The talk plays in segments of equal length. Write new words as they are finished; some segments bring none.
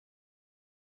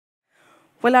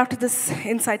Well, after this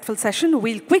insightful session,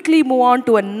 we'll quickly move on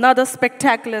to another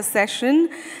spectacular session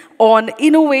on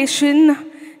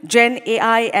innovation, Gen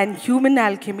AI, and human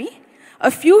alchemy,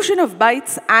 a fusion of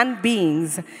bytes and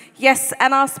beings. Yes,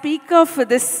 and our speaker for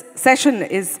this session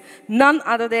is none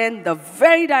other than the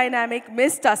very dynamic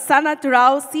Mr. Sanat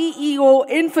Rao, CEO,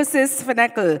 Infosys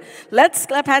Finacle. Let's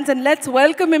clap hands and let's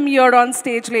welcome him here on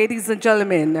stage, ladies and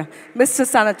gentlemen. Mr.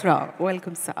 Sanat Rao,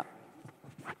 welcome, sir.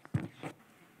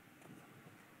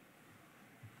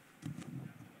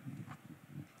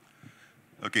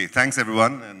 Okay, thanks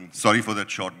everyone, and sorry for that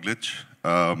short glitch.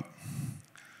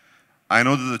 I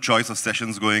know there's a choice of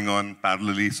sessions going on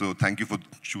parallelly, so thank you for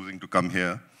choosing to come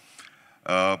here.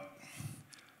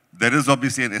 There is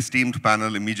obviously an esteemed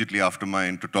panel immediately after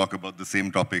mine to talk about the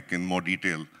same topic in more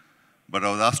detail, but I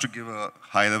was asked to give a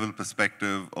high-level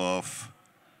perspective of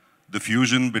the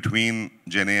fusion between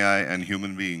GenAI and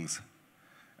human beings,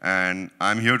 and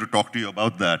I'm here to talk to you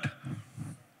about that.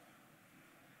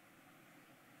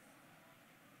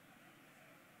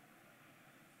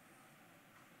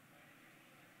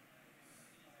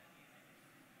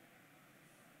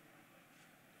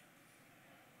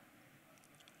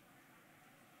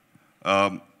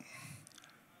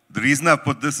 The reason I've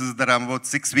put this is that I'm about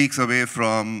 6 weeks away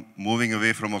from moving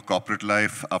away from a corporate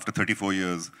life after 34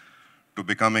 years to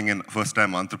becoming a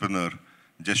first-time entrepreneur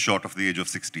just short of the age of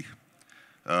 60.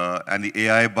 And the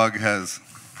AI bug has...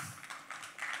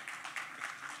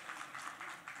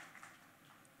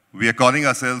 We are calling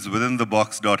ourselves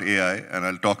withinthebox.ai, and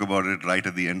I'll talk about it right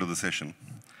at the end of the session.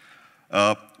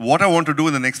 What I want to do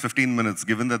in the next 15 minutes,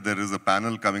 given that there is a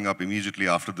panel coming up immediately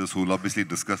after this who will obviously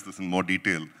discuss this in more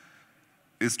detail,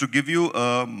 is to give you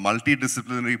a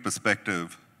multidisciplinary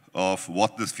perspective of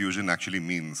what this fusion actually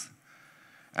means.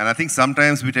 And I think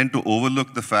sometimes we tend to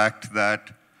overlook the fact that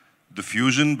the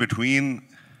fusion between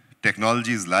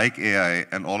technologies like AI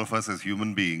and all of us as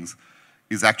human beings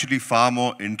is actually far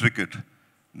more intricate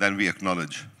than we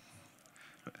acknowledge.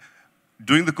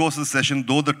 During the course of the session,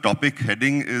 though the topic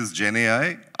heading is Gen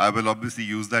AI, I will obviously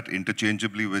use that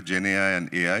interchangeably with Gen AI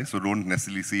and AI, so don't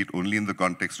necessarily see it only in the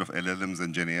context of LLMs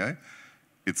and Gen AI.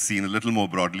 It's seen a little more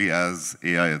broadly as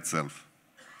AI itself.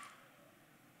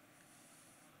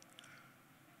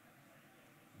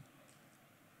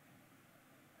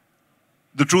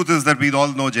 The truth is that we all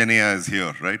know Gen AI is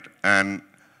here, right? And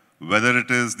whether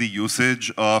it is the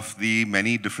usage of the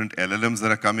many different LLMs that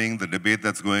are coming, the debate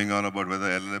that's going on about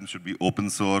whether LLMs should be open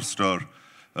sourced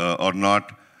or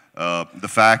not, the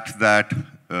fact that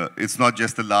it's not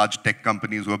just the large tech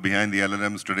companies who are behind the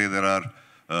LLMs. Today there are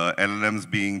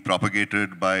LLMs being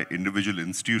propagated by individual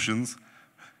institutions.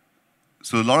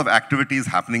 So a lot of activity is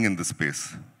happening in this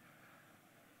space.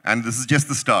 And this is just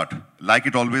the start. Like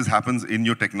it always happens in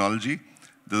your technology,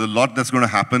 there's a lot that's going to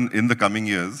happen in the coming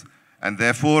years. And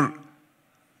therefore,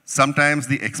 sometimes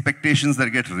the expectations that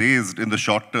get raised in the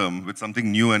short term with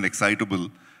something new and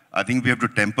excitable, I think we have to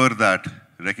temper that,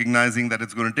 recognizing that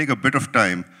it's going to take a bit of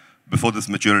time before this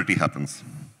maturity happens.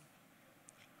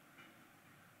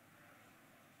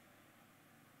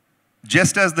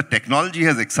 Just as the technology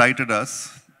has excited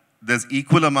us, there's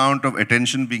equal amount of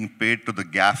attention being paid to the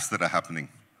gaffes that are happening.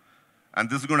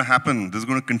 And this is going to happen. This is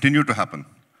going to continue to happen.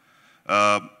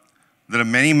 There are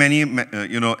many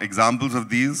examples of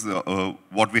these.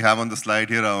 What we have on the slide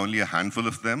here are only a handful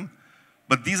of them.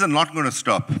 But these are not going to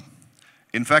stop.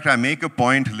 In fact, I make a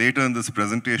point later in this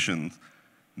presentation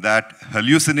that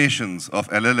hallucinations of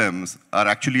LLMs are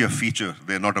actually a feature.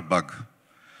 They're not a bug.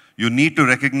 You need to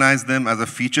recognize them as a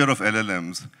feature of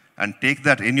LLMs and take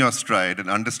that in your stride and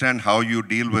understand how you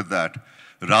deal with that,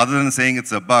 rather than saying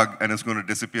it's a bug and it's going to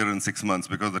disappear in 6 months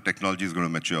because the technology is going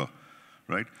to mature,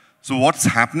 right? So what's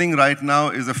happening right now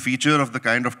is a feature of the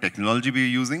kind of technology we're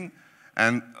using,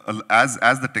 and as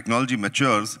the technology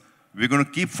matures, we're going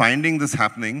to keep finding this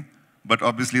happening, but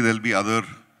obviously there'll be other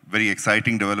very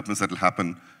exciting developments that will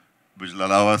happen, which will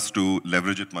allow us to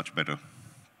leverage it much better.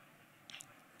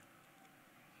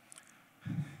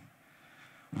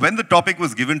 When the topic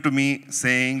was given to me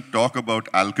saying, talk about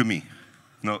alchemy,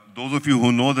 now those of you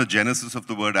who know the genesis of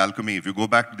the word alchemy, if you go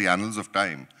back to the annals of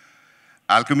time,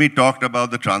 alchemy talked about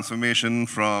the transformation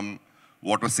from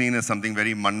what was seen as something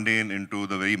very mundane into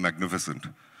the very magnificent.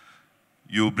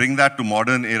 You bring that to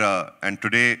modern era, and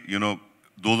today,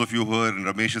 those of you who were in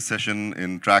Ramesh's session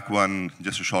in track 1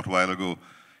 just a short while ago,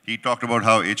 he talked about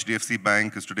how HDFC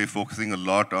Bank is today focusing a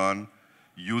lot on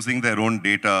using their own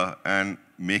data and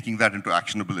making that into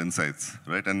actionable insights,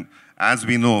 right? And as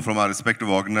we know from our respective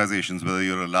organizations, whether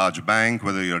you're a large bank,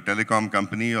 whether you're a telecom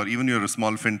company, or even you're a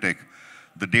small fintech,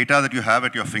 the data that you have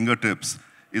at your fingertips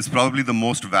is probably the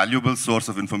most valuable source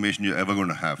of information you're ever going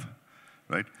to have,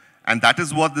 right? And that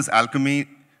is what this alchemy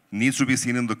needs to be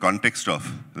seen in the context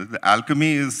of. The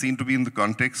alchemy is seen to be in the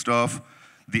context of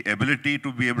the ability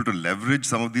to be able to leverage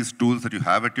some of these tools that you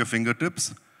have at your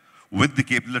fingertips with the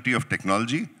capability of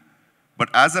technology. But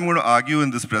as I'm going to argue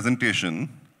in this presentation,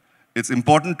 it's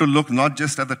important to look not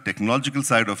just at the technological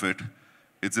side of it,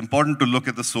 it's important to look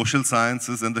at the social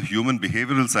sciences and the human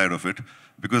behavioral side of it,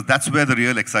 because that's where the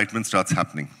real excitement starts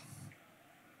happening.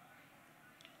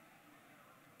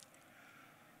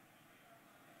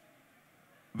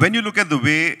 When you look at the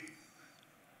way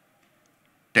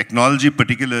technology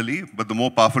particularly, but the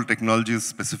more powerful technology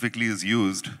specifically is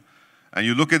used, and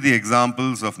you look at the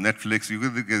examples of Netflix, you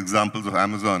look at the examples of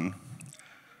Amazon,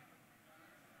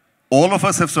 all of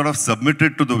us have sort of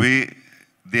submitted to the way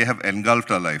they have engulfed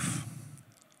our life.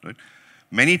 Right?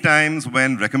 Many times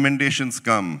when recommendations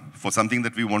come for something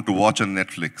that we want to watch on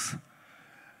Netflix,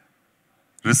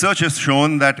 research has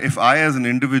shown that if I as an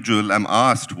individual am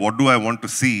asked, what do I want to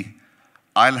see,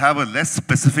 I'll have a less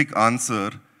specific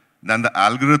answer than the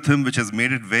algorithm which has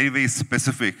made it very, very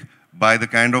specific by the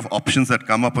kind of options that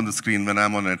come up on the screen when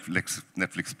I'm on a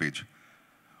Netflix page.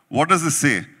 What does this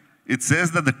say? It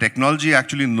says that the technology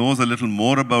actually knows a little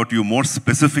more about you more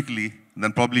specifically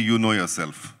than probably you know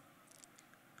yourself.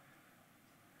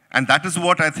 And that is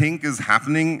what I think is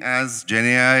happening as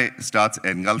GenAI starts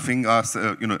engulfing us,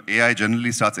 AI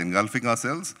generally starts engulfing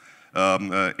ourselves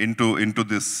into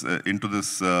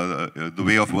the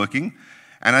way of working.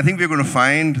 And I think we're going to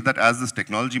find that as this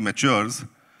technology matures,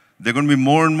 there are going to be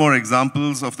more and more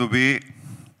examples of the way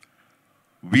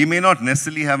we may not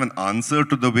necessarily have an answer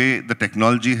to the way the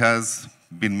technology has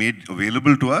been made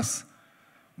available to us.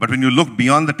 But when you look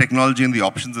beyond the technology and the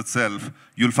options itself,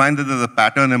 you'll find that there's a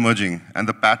pattern emerging. And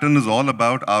the pattern is all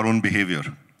about our own behavior.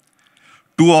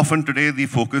 Too often today, the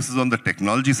focus is on the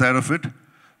technology side of it.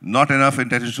 Not enough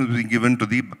attention is being given to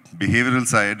the behavioral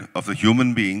side of the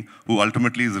human being who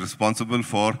ultimately is responsible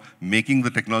for making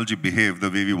the technology behave the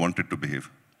way we want it to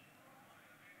behave.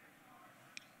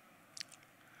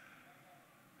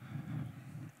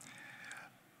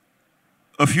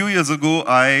 A few years ago,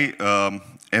 I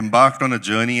embarked on a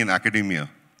journey in academia.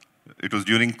 It was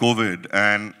during COVID,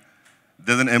 and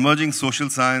there's an emerging social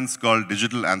science called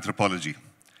digital anthropology.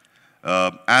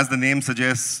 As the name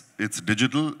suggests, it's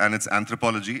digital and it's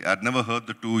anthropology. I'd never heard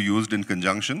the two used in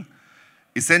conjunction.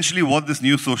 Essentially, what this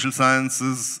new social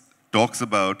sciences talks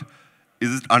about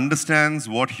is it understands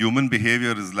what human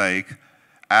behavior is like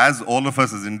as all of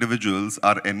us as individuals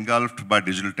are engulfed by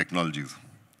digital technologies.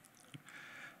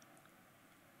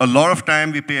 A lot of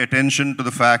time we pay attention to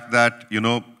the fact that,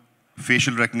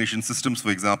 facial recognition systems,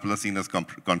 for example, are seen as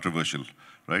controversial,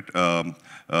 right?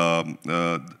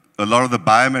 A lot of the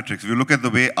biometrics, if you look at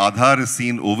the way Aadhaar is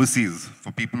seen overseas,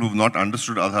 for people who've not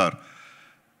understood Aadhaar,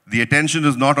 the attention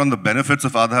is not on the benefits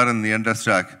of Aadhaar and the end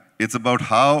stack. It's about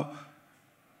how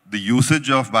the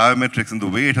usage of biometrics and the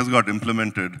way it has got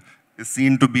implemented is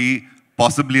seen to be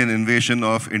possibly an invasion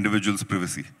of individuals'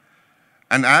 privacy.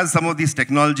 And as some of these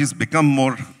technologies become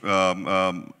more,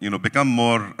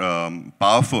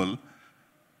 powerful,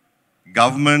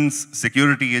 governments,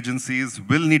 security agencies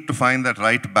will need to find that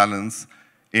right balance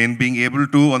in being able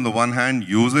to, on the one hand,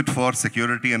 use it for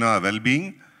security and our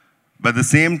well-being, but at the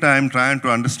same time trying to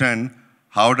understand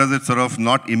how does it sort of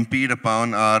not impede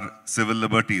upon our civil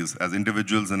liberties as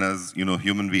individuals and as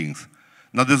human beings.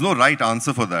 Now, there's no right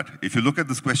answer for that. If you look at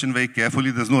this question very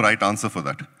carefully, there's no right answer for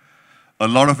that. A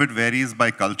lot of it varies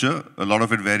by culture, a lot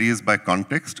of it varies by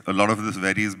context, a lot of this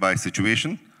varies by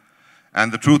situation.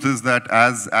 And the truth is that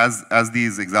as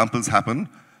these examples happen,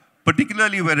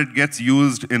 particularly where it gets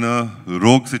used in a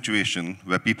rogue situation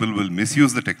where people will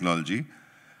misuse the technology,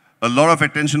 a lot of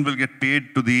attention will get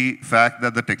paid to the fact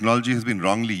that the technology has been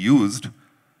wrongly used,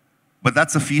 but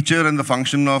that's a feature and the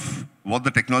function of what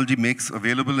the technology makes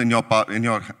available in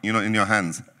your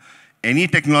hands. Any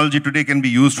technology today can be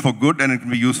used for good and it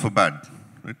can be used for bad.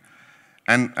 Right?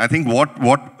 And I think what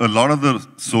a lot of the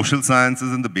social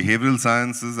sciences and the behavioral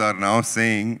sciences are now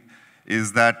saying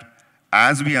is that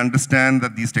as we understand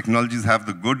that these technologies have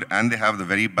the good and they have the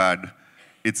very bad,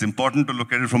 it's important to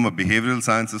look at it from a behavioral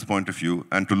sciences point of view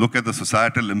and to look at the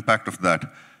societal impact of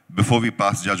that before we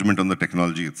pass judgment on the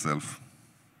technology itself.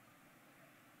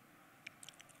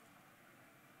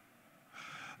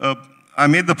 I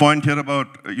made the point here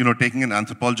about taking an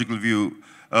anthropological view.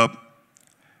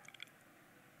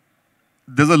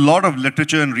 There's a lot of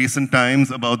literature in recent times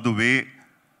about the way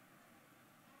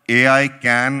AI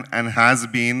can and has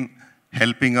been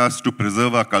helping us to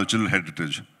preserve our cultural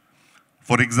heritage.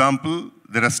 For example,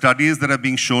 there are studies that are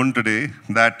being shown today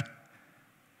that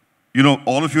You know,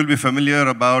 all of you will be familiar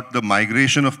about the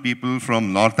migration of people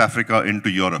from North Africa into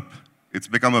Europe. It's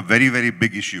become a very, very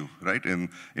big issue, right? In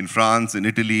France, in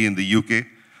Italy, in the UK.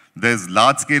 There's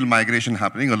large-scale migration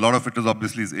happening. A lot of it is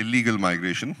obviously illegal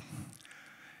migration.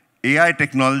 AI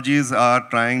technologies are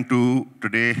trying to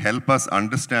today help us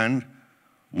understand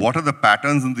what are the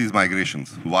patterns in these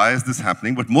migrations? Why is this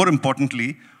happening? But more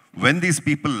importantly, when these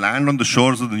people land on the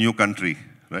shores of the new country,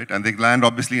 right? And they land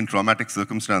obviously in traumatic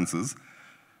circumstances,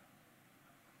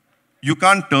 you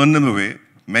can't turn them away.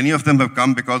 Many of them have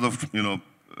come because of,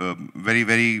 very,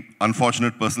 very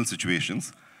unfortunate personal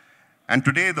situations. And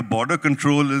today, the border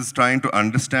control is trying to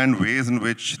understand ways in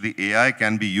which the AI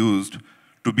can be used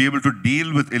to be able to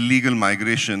deal with illegal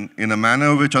migration in a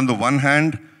manner which, on the one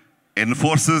hand,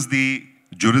 enforces the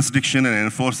jurisdiction and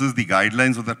enforces the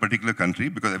guidelines of that particular country,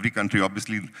 because every country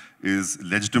obviously is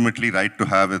legitimately right to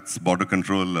have its border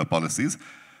control policies.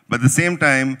 But at the same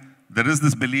time, there is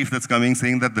this belief that's coming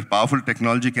saying that the powerful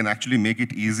technology can actually make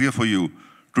it easier for you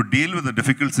to deal with a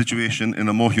difficult situation in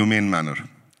a more humane manner.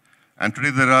 And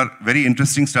today there are very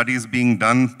interesting studies being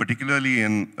done, particularly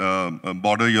in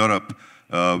border Europe,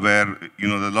 where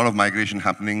there's a lot of migration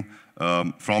happening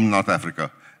from North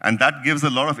Africa. And that gives a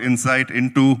lot of insight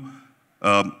into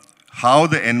how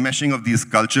the enmeshing of these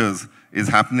cultures is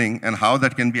happening and how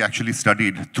that can be actually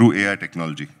studied through AI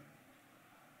technology.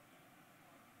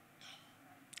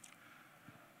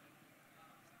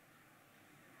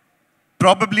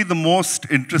 Probably the most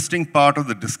interesting part of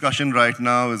the discussion right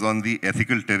now is on the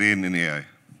ethical terrain in AI.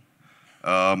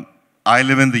 I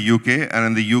live in the UK, and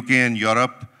in the UK and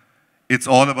Europe, it's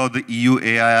all about the EU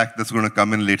AI Act that's going to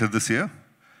come in later this year.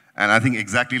 And I think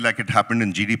exactly like it happened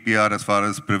in GDPR as far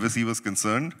as privacy was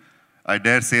concerned, I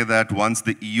dare say that once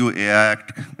the EU AI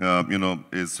Act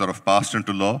is sort of passed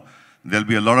into law, there'll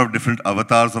be a lot of different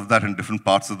avatars of that in different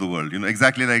parts of the world.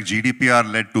 Exactly like GDPR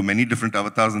led to many different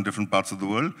avatars in different parts of the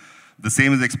world, the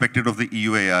same is expected of the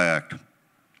EU AI Act.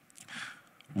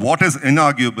 What is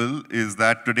inarguable is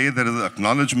that today there is an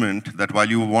acknowledgement that while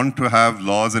you want to have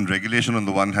laws and regulation on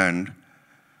the one hand,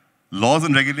 laws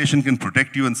and regulation can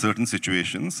protect you in certain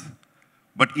situations,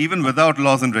 but even without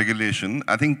laws and regulation,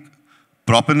 I think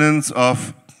proponents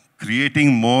of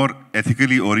creating more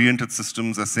ethically oriented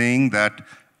systems are saying that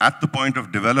at the point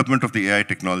of development of the AI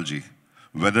technology,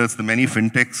 whether it's the many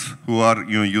fintechs who are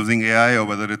using AI or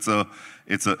whether it's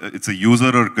a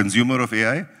user or consumer of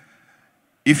AI,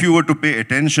 if you were to pay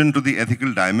attention to the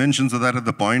ethical dimensions of that at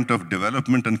the point of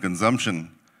development and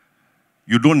consumption,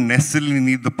 you don't necessarily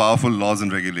need the powerful laws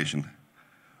and regulation.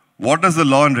 What does the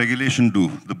law and regulation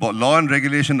do? The law and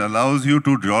regulation allows you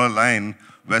to draw a line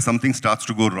where something starts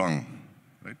to go wrong,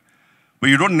 right? But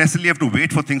you don't necessarily have to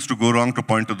wait for things to go wrong to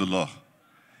point to the law.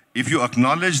 If you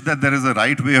acknowledge that there is a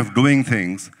right way of doing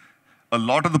things, a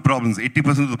lot of the problems,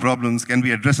 80% of the problems, can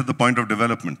be addressed at the point of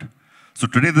development. So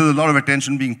today there's a lot of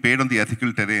attention being paid on the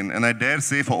ethical terrain, and I dare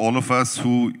say for all of us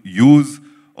who use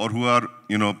or who are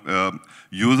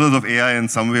users of AI in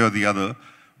some way or the other,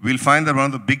 we'll find that one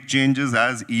of the big changes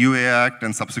as EU AI Act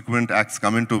and subsequent acts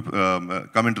come into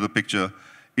the picture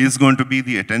is going to be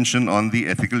the attention on the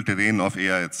ethical terrain of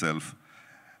AI itself.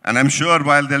 And I'm sure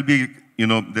while there'll be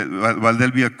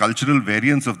a cultural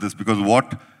variance of this, because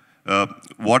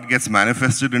what gets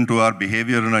manifested into our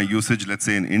behavior and our usage, let's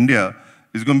say in India,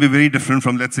 is going to be very different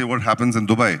from, let's say, what happens in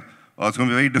Dubai, or it's going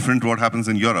to be very different to what happens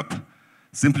in Europe.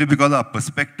 Simply because our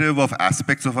perspective of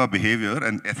aspects of our behavior,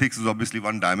 and ethics is obviously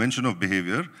one dimension of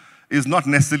behavior, is not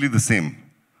necessarily the same.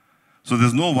 So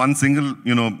there's no one single,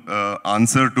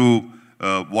 answer to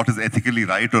what is ethically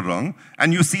right or wrong.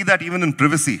 And you see that even in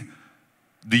privacy.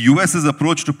 The US's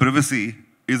approach to privacy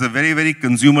is a very, very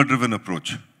consumer-driven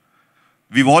approach.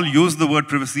 We've all used the word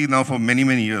privacy now for many,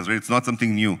 many years, right? It's not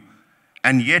something new.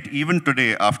 And yet, even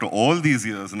today, after all these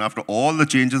years and after all the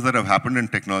changes that have happened in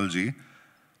technology,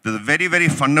 there's a very, very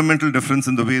fundamental difference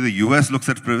in the way the US looks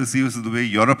at privacy versus the way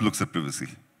Europe looks at privacy.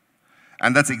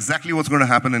 And that's exactly what's going to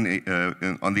happen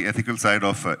on the ethical side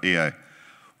of AI.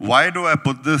 Why do I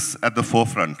put this at the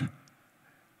forefront?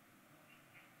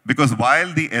 Because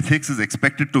while the ethics is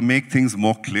expected to make things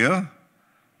more clear,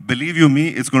 believe you me,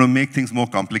 it's going to make things more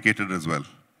complicated as well.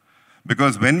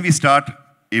 Because when we start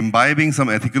imbibing some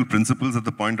ethical principles at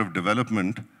the point of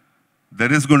development,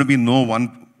 there is going to be no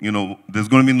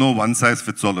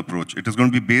one-size-fits-all approach. It is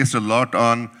going to be based a lot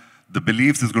on the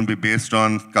beliefs, it's going to be based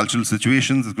on cultural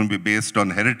situations, it's going to be based on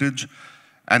heritage,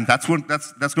 and that's going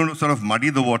to sort of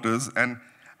muddy the waters. And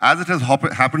as it has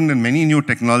happened in many new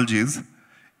technologies,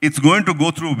 it's going to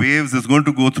go through waves, it's going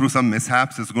to go through some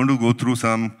mishaps, it's going to go through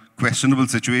some questionable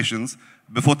situations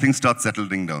before things start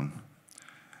settling down.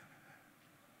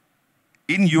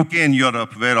 In UK and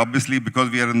Europe, where obviously because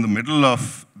we are in the middle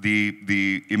of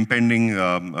the impending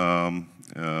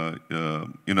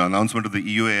announcement of the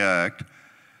EU AI Act,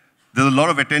 there's a lot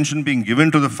of attention being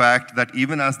given to the fact that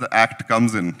even as the act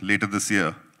comes in later this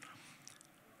year,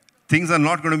 things are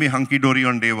not going to be hunky-dory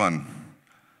on day one.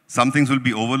 Some things will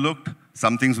be overlooked,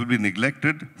 some things will be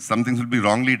neglected, some things will be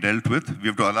wrongly dealt with. We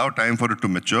have to allow time for it to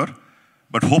mature.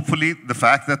 But hopefully, the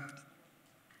fact that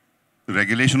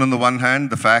regulation on the one hand,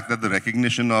 the fact that the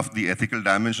recognition of the ethical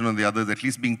dimension on the other is at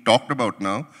least being talked about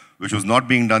now, which was not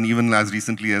being done even as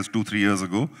recently as 2-3 years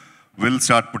ago, will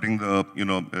start putting the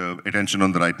attention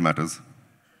on the right matters.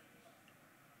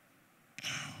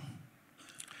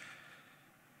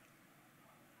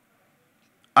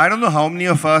 I don't know how many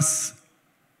of us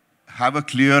have a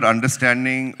clear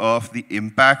understanding of the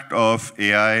impact of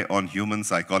AI on human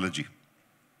psychology.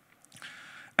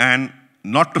 And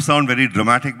not to sound very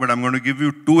dramatic, but I'm going to give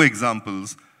you 2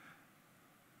 examples,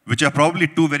 which are probably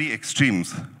 2 very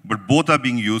extremes, but both are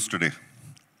being used today.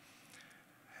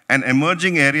 An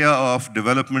emerging area of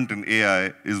development in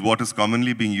AI is what is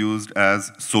commonly being used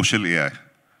as social AI.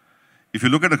 If you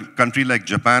look at a country like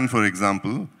Japan, for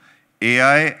example,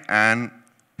 AI and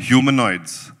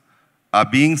humanoids are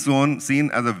being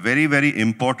seen as a very, very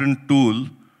important tool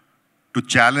to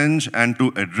challenge and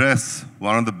to address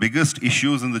one of the biggest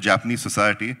issues in the Japanese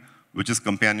society, which is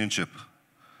companionship.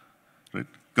 Right?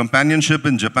 Companionship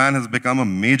in Japan has become a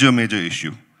major, major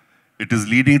issue. It is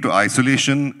leading to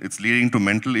isolation, it's leading to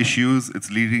mental issues, it's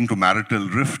leading to marital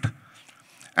rift.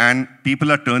 And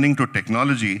people are turning to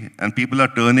technology, and people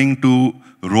are turning to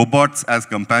robots as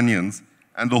companions,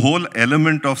 and the whole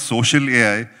element of social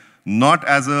AI, not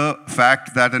as a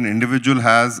fact that an individual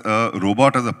has a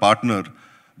robot as a partner,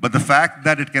 but the fact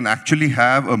that it can actually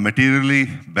have a materially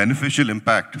beneficial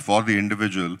impact for the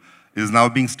individual is now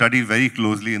being studied very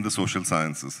closely in the social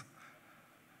sciences.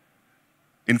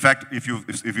 In fact, if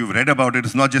you've read about it,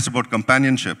 it's not just about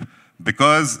companionship.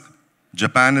 Because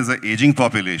Japan is an aging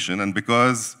population, and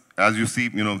because, as you see,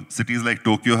 cities like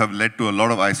Tokyo have led to a lot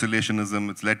of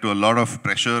isolationism, it's led to a lot of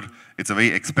pressure, it's a very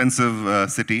expensive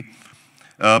city.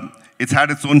 It's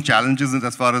had its own challenges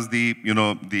as far as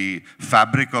the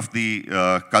fabric of the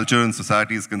culture and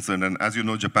society is concerned. And as you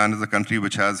know, Japan is a country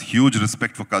which has huge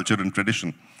respect for culture and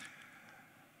tradition.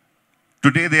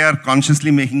 Today, they are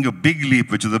consciously making a big leap,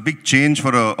 which is a big change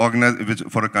for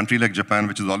a country like Japan,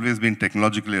 which has always been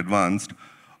technologically advanced,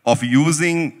 of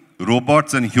using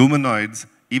robots and humanoids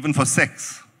even for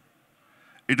sex.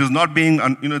 It is not being,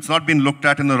 it's not being looked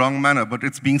at in the wrong manner, but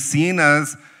it's being seen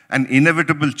as an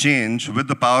inevitable change with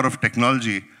the power of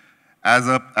technology as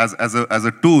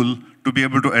a tool to be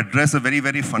able to address a very,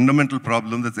 very fundamental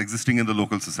problem that's existing in the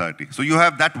local society. So you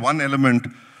have that one element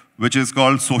which is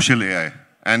called social AI.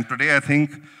 And today, I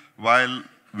think, while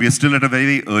we are still at a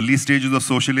very early stages of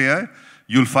social AI,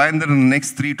 you'll find that in the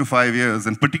next 3 to 5 years,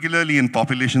 and particularly in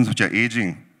populations which are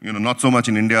aging, not so much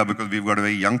in India because we've got a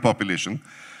very young population,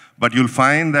 but you'll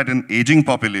find that in aging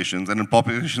populations and in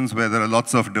populations where there are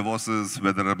lots of divorces,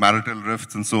 where there are marital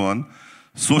rifts and so on,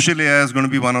 social AI is going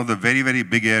to be one of the very, very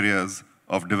big areas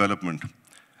of development.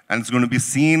 And it's going to be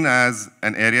seen as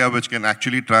an area which can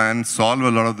actually try and solve a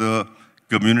lot of the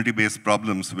community-based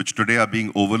problems which today are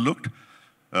being overlooked,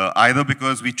 either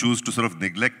because we choose to sort of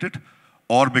neglect it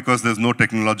or because there's no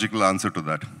technological answer to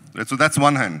that. Right? So that's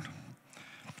one hand.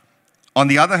 On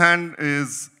the other hand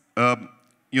is,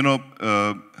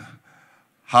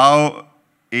 how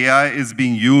AI is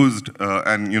being used,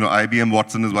 and IBM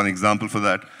Watson is one example for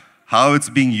that, how it's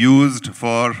being used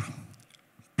for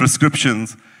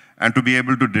prescriptions and to be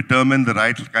able to determine the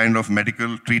right kind of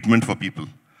medical treatment for people.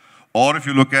 Or if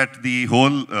you look at the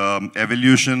whole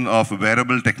evolution of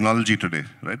wearable technology today,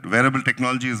 right? Wearable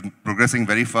technology is progressing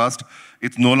very fast.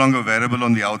 It's no longer wearable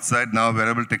on the outside. Now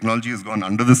wearable technology has gone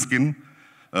under the skin.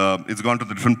 It's gone to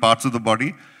the different parts of the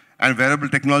body. And wearable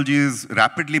technology is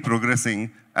rapidly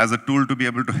progressing as a tool to be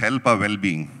able to help our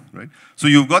well-being, right? So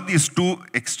you've got these 2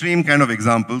 extreme kind of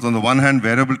examples. On the one hand,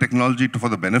 wearable technology for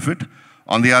the benefit.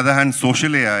 On the other hand,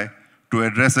 social AI to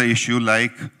address an issue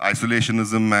like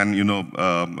isolationism and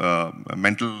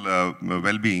mental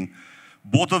well-being.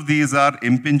 Both of these are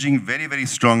impinging very, very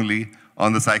strongly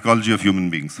on the psychology of human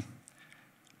beings.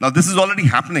 Now, this is already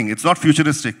happening. It's not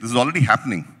futuristic. This is already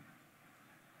happening.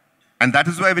 And that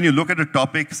is why when you look at a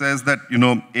topic says that,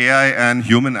 AI and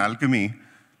human alchemy,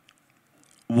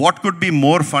 what could be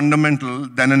more fundamental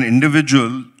than an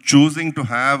individual choosing to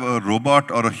have a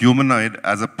robot or a humanoid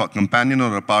as a companion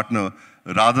or a partner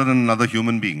rather than another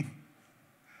human being?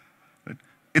 Right?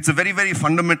 It's a very, very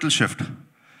fundamental shift.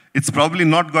 It's probably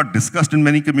not got discussed in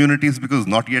many communities because it's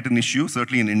not yet an issue.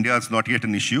 Certainly in India, it's not yet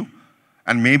an issue.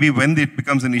 And maybe when it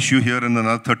becomes an issue here in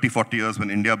another 30, 40 years, when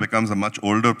India becomes a much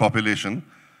older population,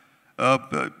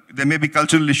 there may be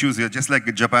cultural issues here, just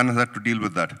like Japan has had to deal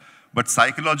with that. But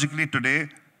psychologically today,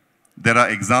 there are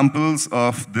examples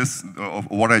of this,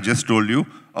 of what I just told you,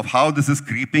 of how this is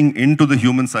creeping into the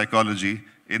human psychology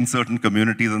in certain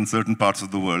communities and certain parts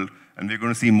of the world. And we're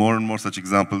going to see more and more such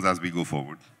examples as we go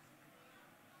forward.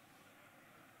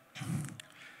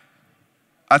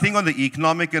 I think on the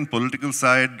economic and political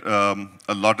side,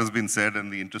 a lot has been said. In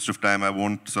the interest of time, I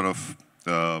won't sort of,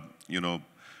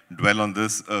 dwell on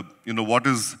this. What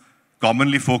is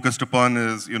commonly focused upon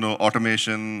is,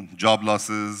 automation, job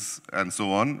losses, and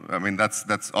so on. I mean,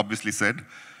 that's obviously said.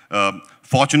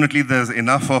 Fortunately, there's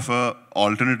enough of an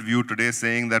alternate view today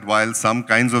saying that while some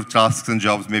kinds of tasks and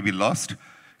jobs may be lost,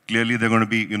 clearly there are going to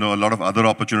be, a lot of other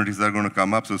opportunities that are going to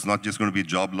come up. So it's not just going to be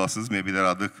job losses. Maybe there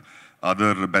are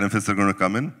other benefits that are going to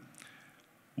come in.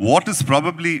 What is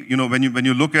probably, when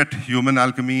you look at human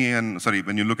alchemy and,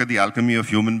 when you look at the alchemy of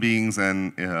human beings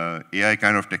and AI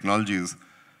kind of technologies,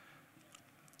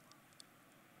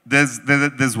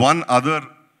 there's one other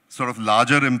sort of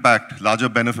larger impact, larger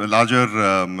benefit,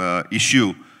 larger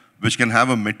issue, which can have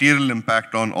a material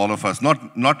impact on all of us.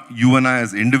 Not you and I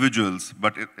as individuals,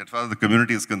 but as far as the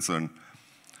community is concerned,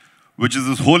 which is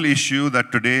this whole issue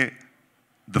that today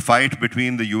the fight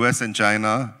between the US and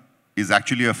China is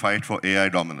actually a fight for AI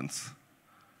dominance.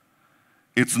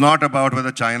 It's not about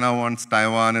whether China wants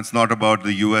Taiwan. It's not about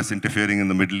the US interfering in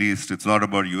the Middle East. It's not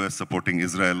about US supporting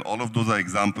Israel. All of those are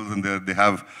examples, and they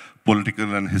have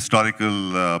political and historical,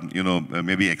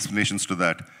 maybe explanations to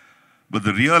that. But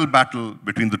the real battle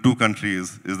between the two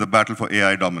countries is the battle for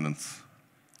AI dominance.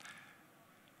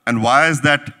 And why is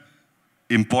that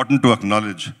important to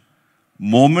acknowledge?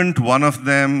 Moment one of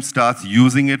them starts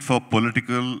using it for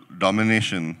political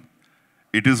domination,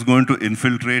 it is going to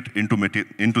infiltrate into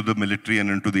the military and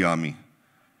into the army.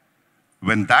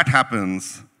 When that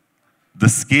happens, the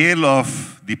scale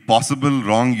of the possible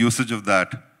wrong usage of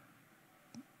that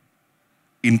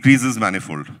increases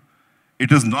manifold.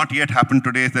 It has not yet happened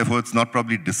today, therefore it's not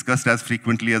probably discussed as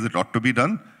frequently as it ought to be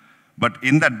done. But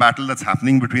in that battle that's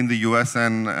happening between the US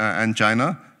and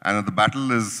China, and the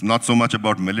battle is not so much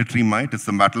about military might, it's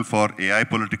the battle for AI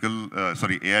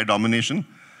AI domination.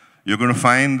 You're going to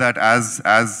find that as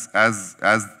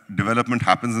development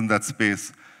happens in that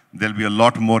space, there'll be a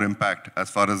lot more impact as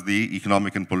far as the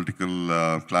economic and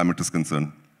political climate is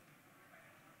concerned.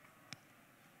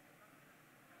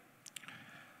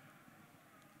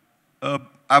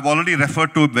 I've already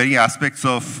referred to very aspects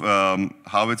of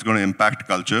how it's going to impact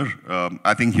culture.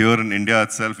 I think here in India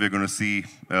itself, we're going to see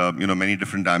many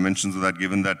different dimensions of that,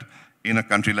 given that in a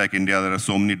country like India, there are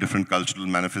so many different cultural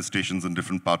manifestations in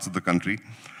different parts of the country.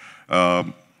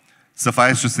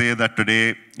 Suffice to say that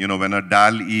today, when a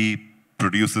DAL-E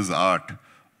produces art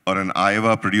or an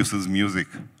Aiva produces music,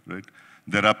 right?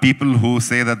 There are people who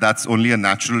say that that's only a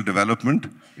natural development.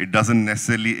 It doesn't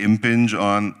necessarily impinge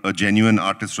on a genuine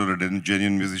artist or a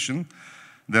genuine musician.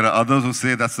 There are others who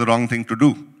say that's the wrong thing to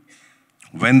do.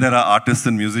 When there are artists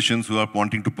and musicians who are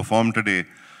wanting to perform today,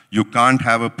 you can't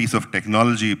have a piece of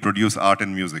technology produce art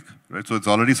and music, right? So it's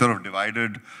already sort of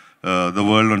divided the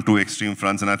world on two extreme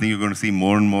fronts, and I think you're going to see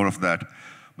more and more of that.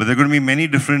 But there are going to be many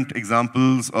different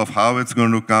examples of how it's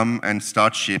going to come and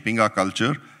start shaping our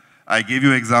culture. I gave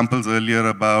you examples earlier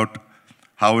about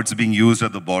how it's being used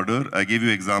at the border. I gave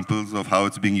you examples of how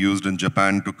it's being used in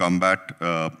Japan to combat,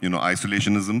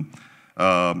 isolationism.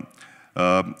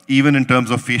 Even in terms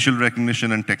of facial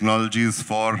recognition and technologies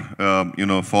for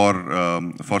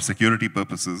security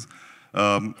purposes.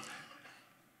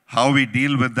 How we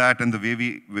deal with that and the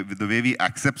way we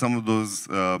accept some of those,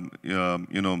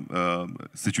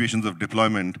 situations of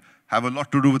deployment have a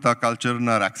lot to do with our culture and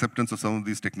our acceptance of some of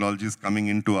these technologies coming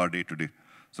into our day-to-day.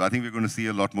 So I think we're going to see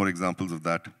a lot more examples of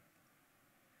that.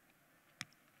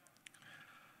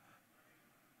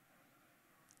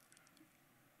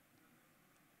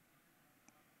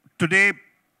 Today,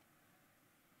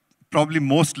 probably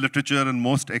most literature and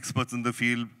most experts in the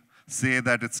field say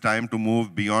that it's time to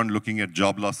move beyond looking at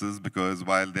job losses, because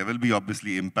while there will be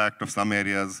obviously impact of some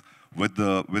areas with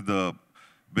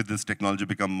this technology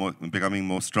becoming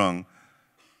more strong,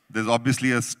 there's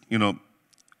obviously a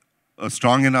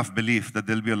strong enough belief that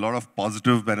there'll be a lot of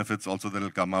positive benefits also that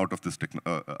will come out of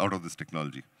this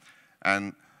technology.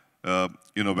 And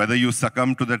whether you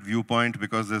succumb to that viewpoint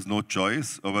because there's no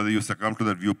choice, or whether you succumb to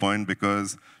that viewpoint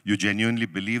because you genuinely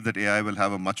believe that AI will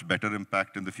have a much better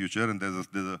impact in the future, and there's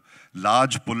a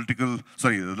large positive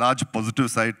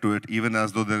side to it, even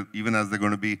as there are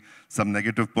going to be some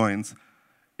negative points,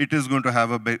 it is going to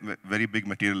have a very big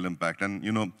material impact. And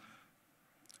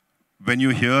when you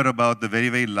hear about the very,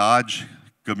 very large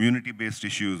community-based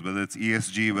issues, whether it's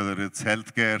ESG, whether it's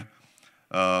healthcare,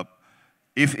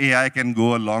 if AI can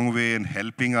go a long way in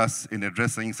helping us in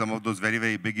addressing some of those very,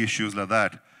 very big issues like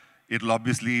that, it'll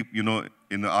obviously,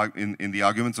 in the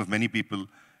arguments of many people,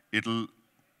 it'll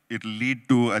lead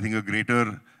to, I think, a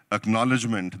greater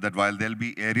acknowledgement that while there'll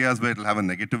be areas where it'll have a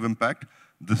negative impact,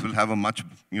 this will have a much,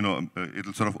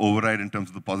 it'll sort of override in terms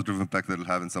of the positive impact that it'll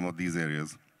have in some of these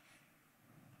areas.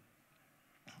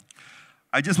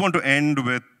 I just want to end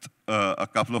with a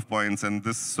couple of points, and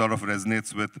this sort of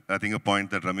resonates with, I think, a point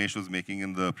that Ramesh was making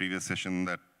in the previous session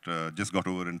that just got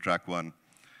over in track 1.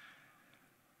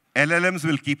 LLMs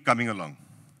will keep coming along,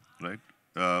 right?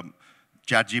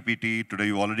 ChatGPT, today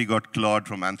you already got Claude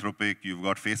from Anthropic, you've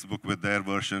got Facebook with their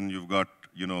version, you've got,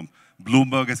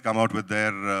 Bloomberg has come out with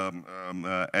their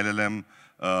LLM.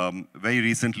 Very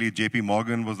recently, JP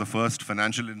Morgan was the first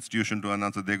financial institution to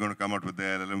announce that they're going to come out with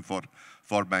their LLM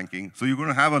for banking. So you're going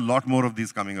to have a lot more of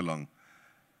these coming along.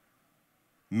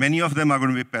 Many of them are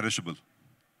going to be perishable.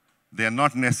 They are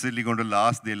not necessarily going to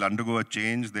last. They'll undergo a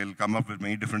change. They'll come up with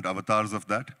many different avatars of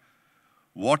that.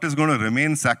 What is going to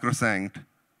remain sacrosanct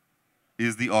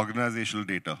is the organizational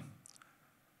data.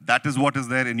 That is what is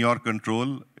there in your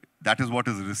control. That is what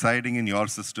is residing in your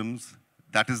systems.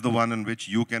 That is the one in which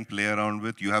you can play around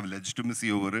with. You have legitimacy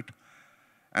over it.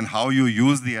 And how you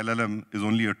use the LLM is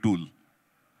only a tool.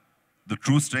 The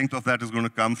true strength of that is going to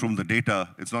come from the data.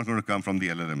 It's not going to come from the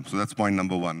LLM. So that's point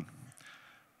number 1.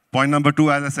 Point number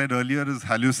 2, as I said earlier, is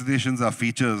hallucinations are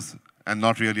features and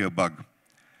not really a bug.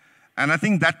 And I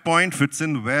think that point fits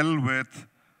in well with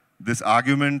this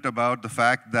argument about the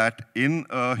fact that in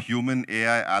a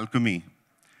human-AI alchemy,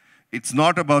 it's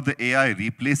not about the AI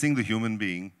replacing the human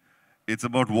being. It's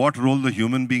about what role the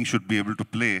human being should be able to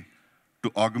play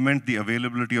to augment the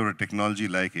availability of a technology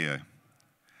like AI.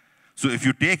 So if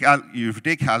you take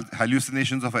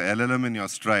hallucinations of a LLM in your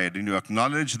stride and you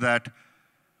acknowledge that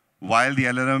while the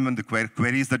LLM and the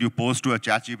queries that you pose to a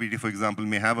ChatGPT, for example,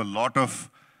 may have a lot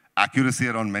of accuracy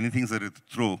around many things that it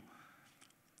throws,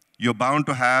 you're bound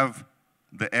to have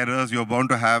the errors, you're bound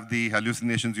to have the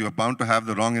hallucinations, you're bound to have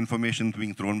the wrong information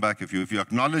being thrown back. If you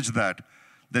acknowledge that,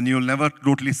 then you'll never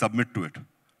totally submit to it.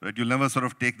 Right? You'll never sort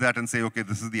of take that and say, okay,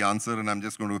 this is the answer, and I'm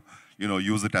just going to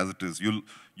use it as it is. You'll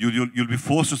be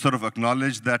forced to sort of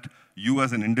acknowledge that you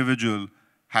as an individual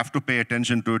have to pay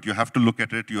attention to it, you have to look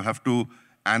at it, you have to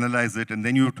analyze it, and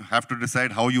then you have to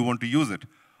decide how you want to use it.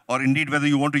 Or indeed, whether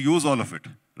you want to use all of it.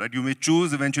 Right? You may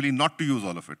choose eventually not to use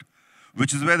all of it,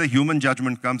 which is where the human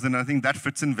judgment comes in. I think that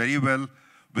fits in very well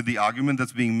with the argument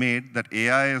that's being made that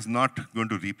AI is not going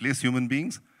to replace human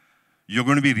beings. You're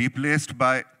going to be replaced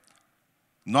by,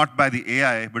 not by the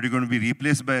AI, but you're going to be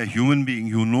replaced by a human being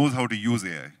who knows how to use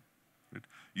AI. Right?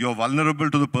 You're vulnerable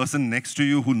to the person next to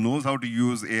you who knows how to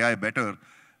use AI better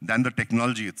than the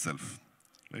technology itself.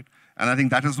 Right? And I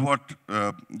think that is what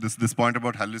this point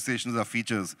about hallucinations are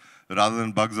features rather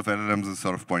than bugs of LLMs is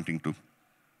sort of pointing to.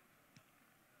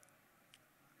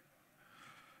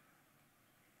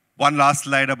 One last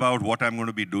slide about what I'm going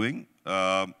to be doing.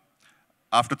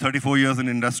 After 34 years in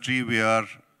industry, we are,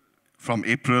 from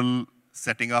April,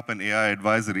 setting up an AI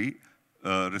advisory,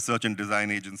 research and design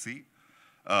agency,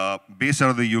 based out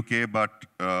of the UK, but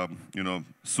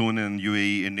soon in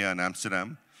UAE, India, and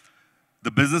Amsterdam.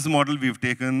 The business model we've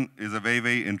taken is a very,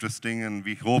 very interesting, and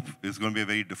we hope is going to be a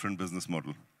very different business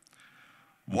model.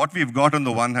 What we've got on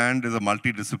the one hand is a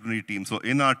multidisciplinary team. So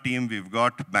in our team, we've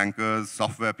got bankers,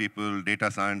 software people,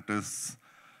 data scientists,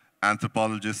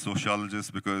 anthropologists,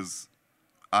 sociologists, because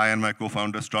I and my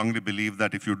co-founder strongly believe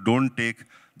that if you don't take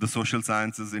the social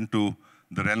sciences into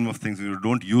the realm of things, if you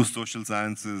don't use social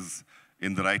sciences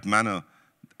in the right manner,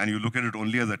 and you look at it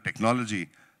only as a technology,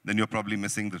 then you're probably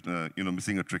missing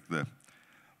a trick there.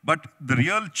 But the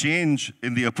real change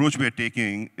in the approach we're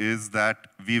taking is that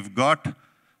we've got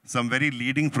some very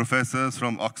leading professors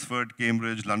from Oxford,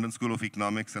 Cambridge, London School of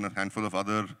Economics, and a handful of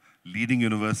other leading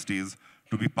universities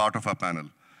to be part of our panel.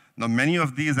 Now, many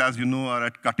of these, as you know, are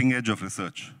at cutting edge of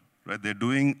research. Right? They're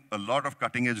doing a lot of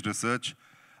cutting edge research,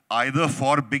 either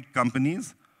for big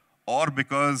companies or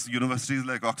because universities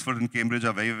like Oxford and Cambridge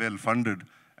are very well funded,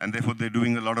 and therefore they're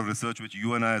doing a lot of research which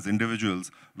you and I as individuals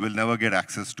will never get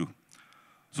access to.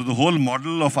 So the whole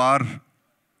model of our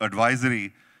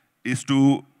advisory is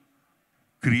to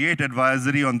create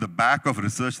advisory on the back of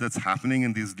research that's happening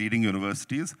in these leading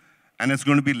universities, and it's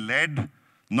going to be led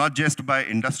not just by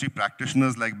industry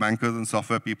practitioners like bankers and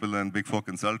software people and Big Four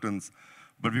consultants,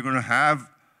 but we're going to have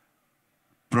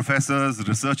professors,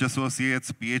 research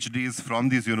associates, PhDs from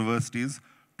these universities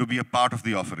to be a part of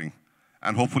the offering.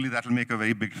 And hopefully that will make a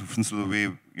very big difference to the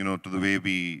way,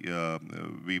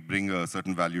 we bring a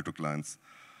certain value to clients.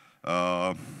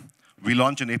 We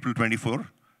launch in April 24,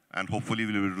 and hopefully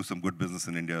we will do some good business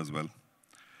in India as well.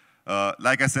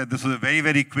 Like I said, this was a very,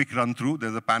 very quick run through.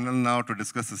 There's a panel now to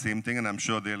discuss the same thing, and I'm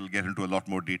sure they'll get into a lot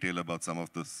more detail about some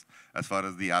of this as far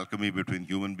as the alchemy between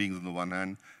human beings on the one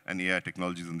hand and AI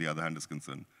technologies on the other hand is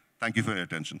concerned. Thank you for your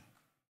attention.